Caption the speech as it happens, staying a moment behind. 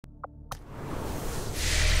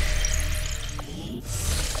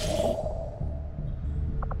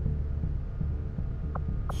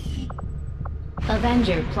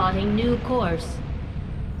Avenger plotting new course.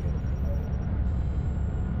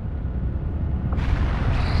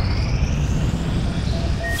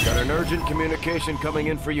 Got an urgent communication coming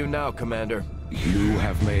in for you now, Commander. You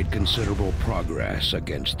have made considerable progress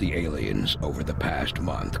against the aliens over the past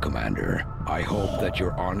month, Commander. I hope that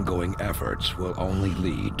your ongoing efforts will only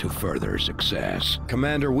lead to further success.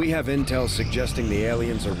 Commander, we have intel suggesting the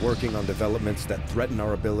aliens are working on developments that threaten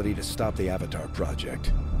our ability to stop the Avatar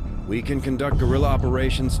project. We can conduct guerrilla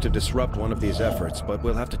operations to disrupt one of these efforts, but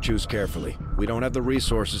we'll have to choose carefully. We don't have the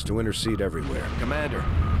resources to intercede everywhere. Commander,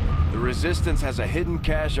 the Resistance has a hidden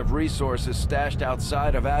cache of resources stashed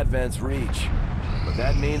outside of Advent's reach. But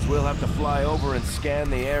that means we'll have to fly over and scan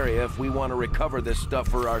the area if we want to recover this stuff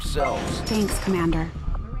for ourselves. Thanks, Commander.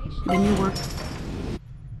 The new work...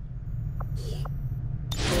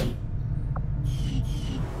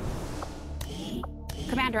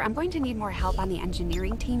 Commander, I'm going to need more help on the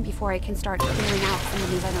engineering team before I can start clearing out some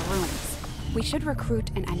of these other ruins. We should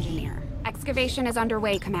recruit an engineer. Excavation is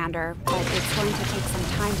underway, Commander, but it's going to take some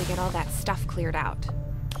time to get all that stuff cleared out.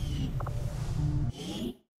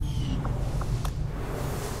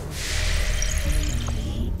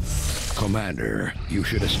 Commander, you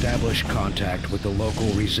should establish contact with the local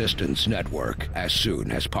resistance network as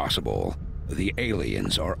soon as possible. The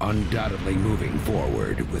aliens are undoubtedly moving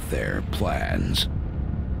forward with their plans.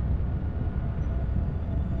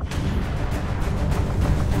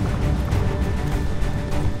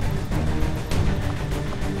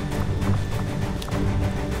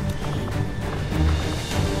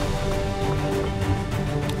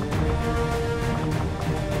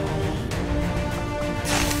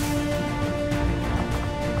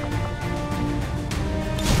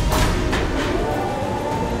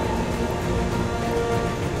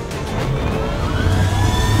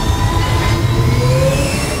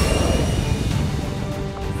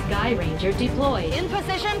 Ranger deployed. In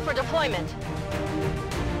position for deployment.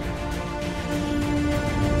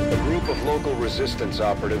 A group of local resistance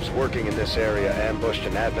operatives working in this area ambushed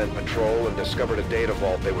an Advent patrol and discovered a data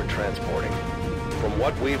vault they were transporting. From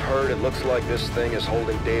what we've heard, it looks like this thing is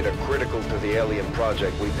holding data critical to the alien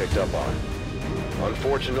project we picked up on.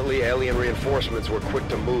 Unfortunately, alien reinforcements were quick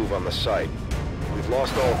to move on the site. We've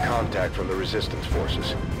lost all contact from the resistance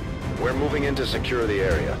forces. We're moving in to secure the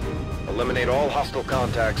area. Eliminate all hostile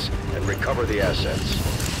contacts and recover the assets.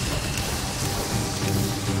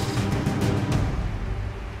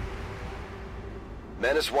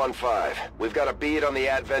 Menace 1-5, we've got a bead on the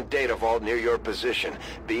Advent data vault near your position.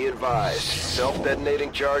 Be advised,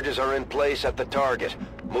 self-detonating charges are in place at the target.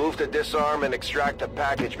 Move to disarm and extract the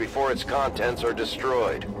package before its contents are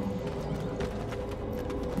destroyed.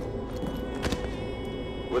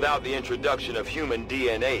 Without the introduction of human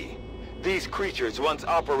DNA, these creatures, once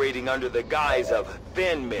operating under the guise of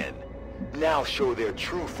thin men, now show their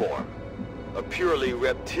true form. A purely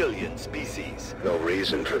reptilian species. No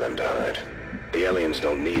reason for them to hide. The aliens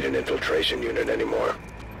don't need an infiltration unit anymore.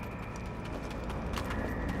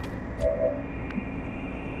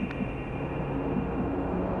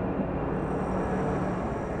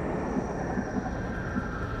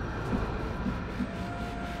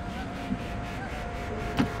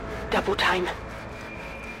 Double time.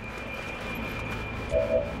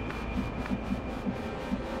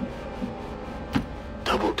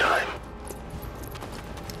 Double time.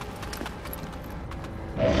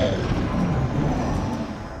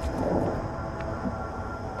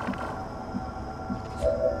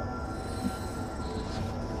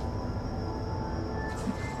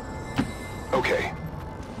 Okay.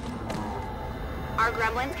 Our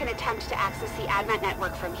gremlins can attempt to access the Advent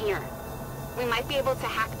network from here. We might be able to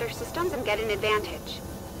hack their systems and get an advantage.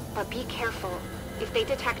 But be careful. If they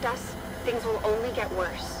detect us, things will only get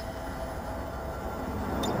worse.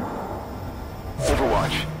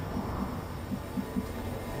 Overwatch.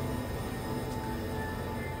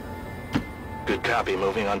 Good copy,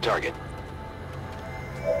 moving on target.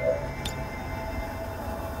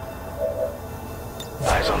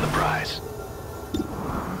 Eyes on the prize.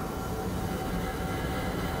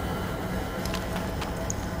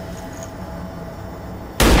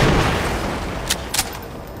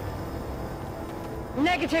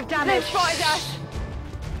 Negative damage. Destroyed us.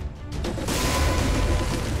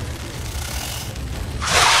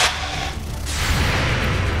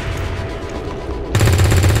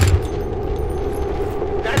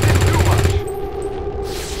 That didn't do much.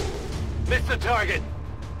 Missed the target.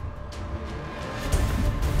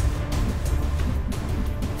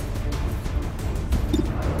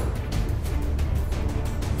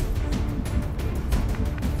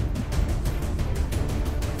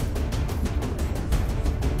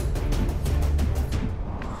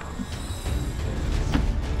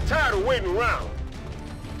 waiting around.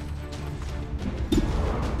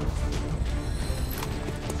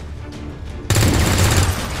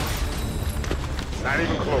 Not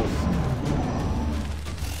even close.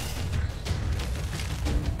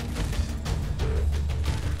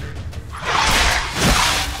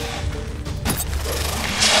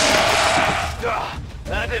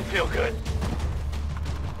 That didn't feel good.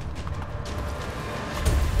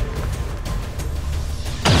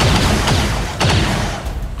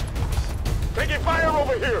 Taking fire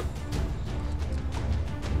over here!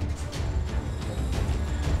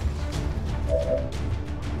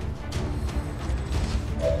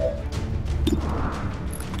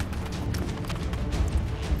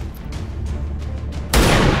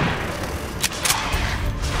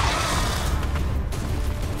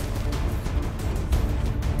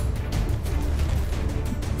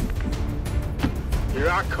 Here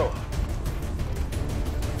I come.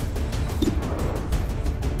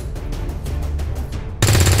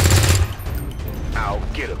 I'll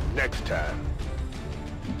get him next time.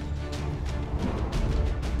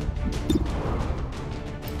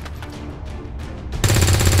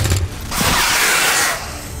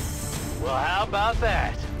 Well, how about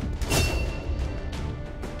that?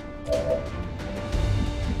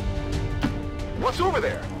 What's over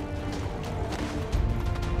there?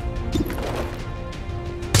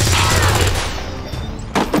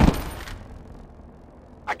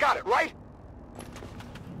 I got it, right?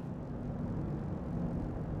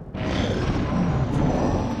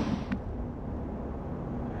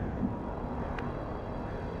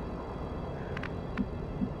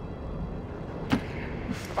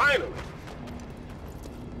 Finally!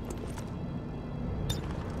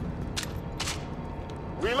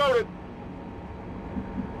 Reloaded.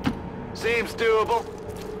 Seems doable.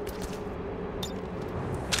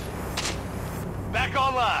 Back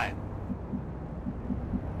online.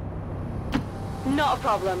 Not a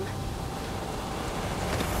problem.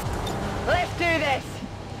 Let's do this!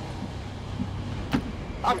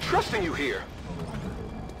 I'm trusting you here.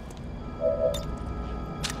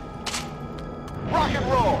 Rock and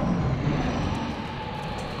roll!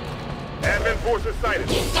 Advent forces sighted.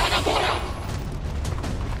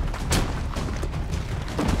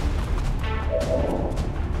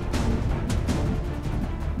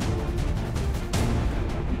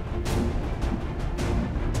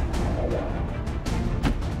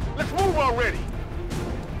 Let's move already!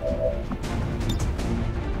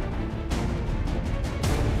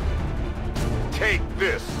 Take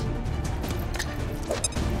this!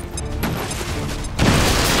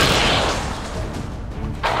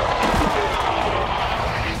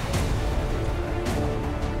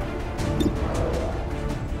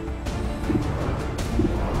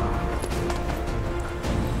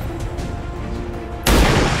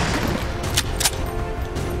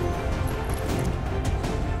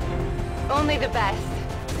 Only the best.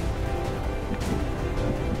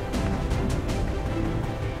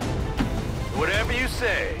 Whatever you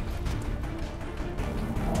say.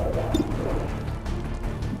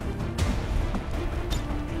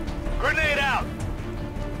 Grenade out!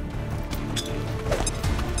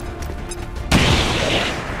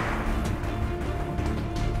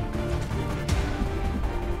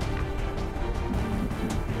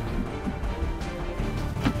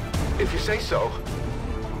 If you say so.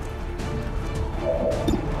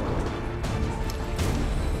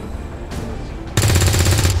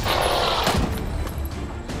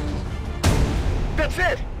 That's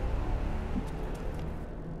it!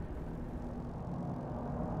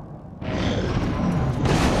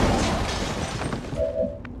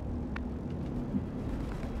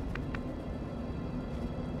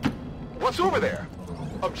 What's over there?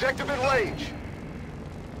 Objective in range.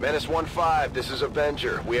 Menace 1-5, this is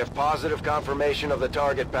Avenger. We have positive confirmation of the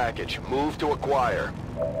target package. Move to acquire.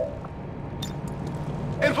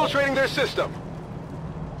 Infiltrating their system.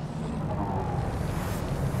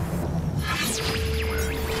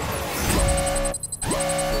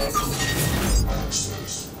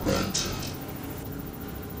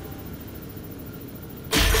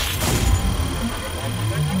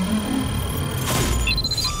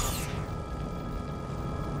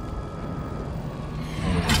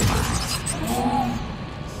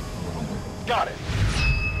 Got it.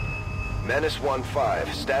 Menace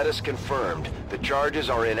 1-5, status confirmed. The charges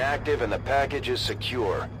are inactive and the package is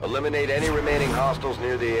secure. Eliminate any remaining hostiles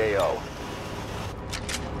near the AO.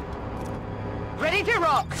 Ready to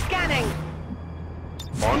rock. Scanning.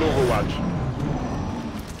 On Overwatch.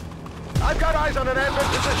 I've got eyes on an advent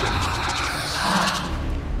position.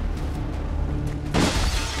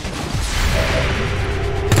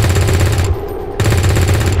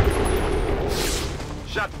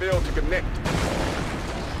 Shot failed to connect.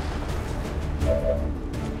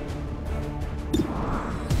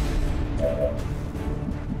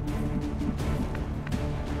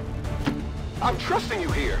 I'm trusting you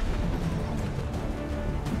here.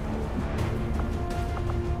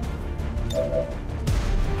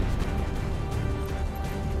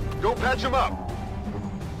 Go patch him up.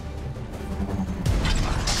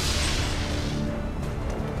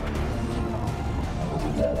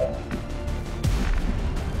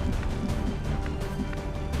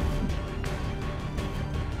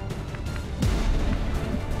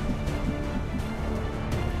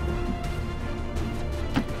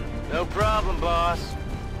 No problem, boss.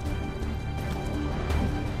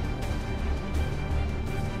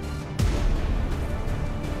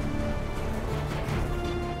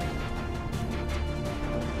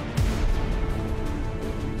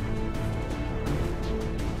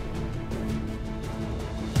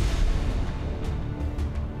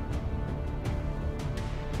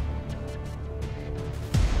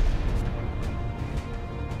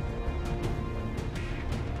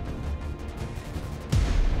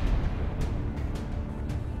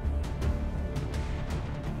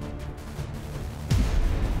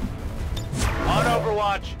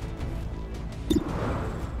 Overwatch.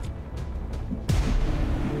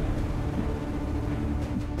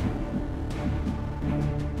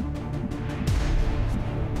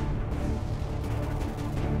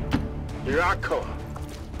 Here I come.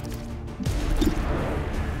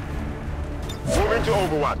 Move into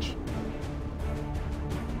Overwatch.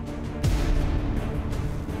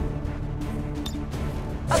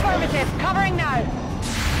 Affirmative, covering now.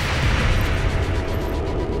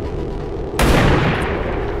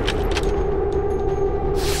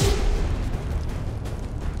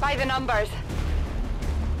 By the numbers.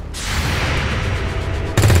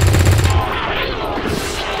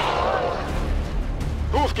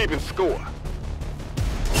 Who's keeping score?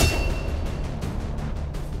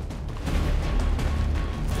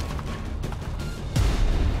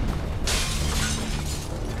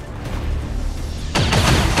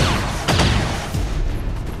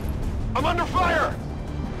 I'm under fire!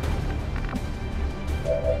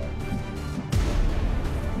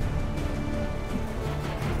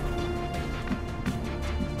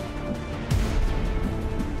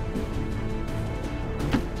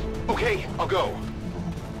 Okay, I'll go.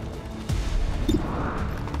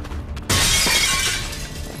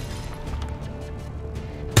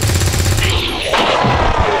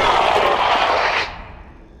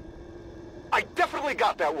 I definitely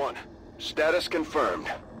got that one. Status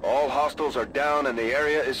confirmed. All hostiles are down and the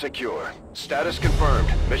area is secure. Status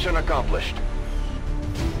confirmed. Mission accomplished.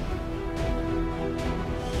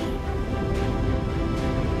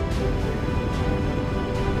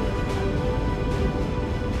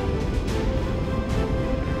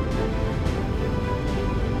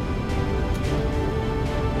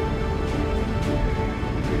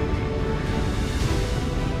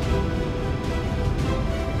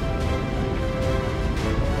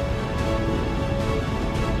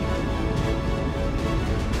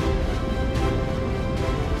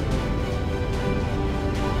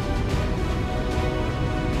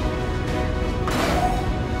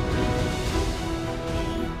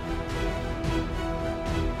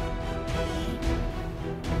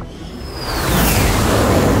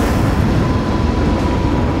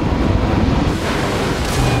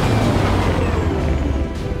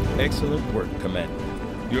 Excellent work,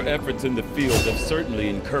 Commander. Your efforts in the field have certainly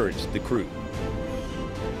encouraged the crew.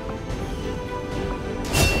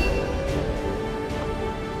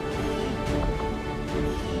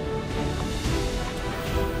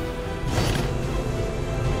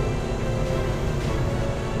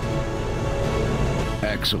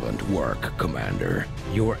 Excellent work, Commander.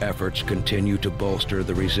 Your efforts continue to bolster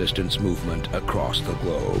the Resistance movement across the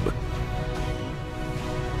globe.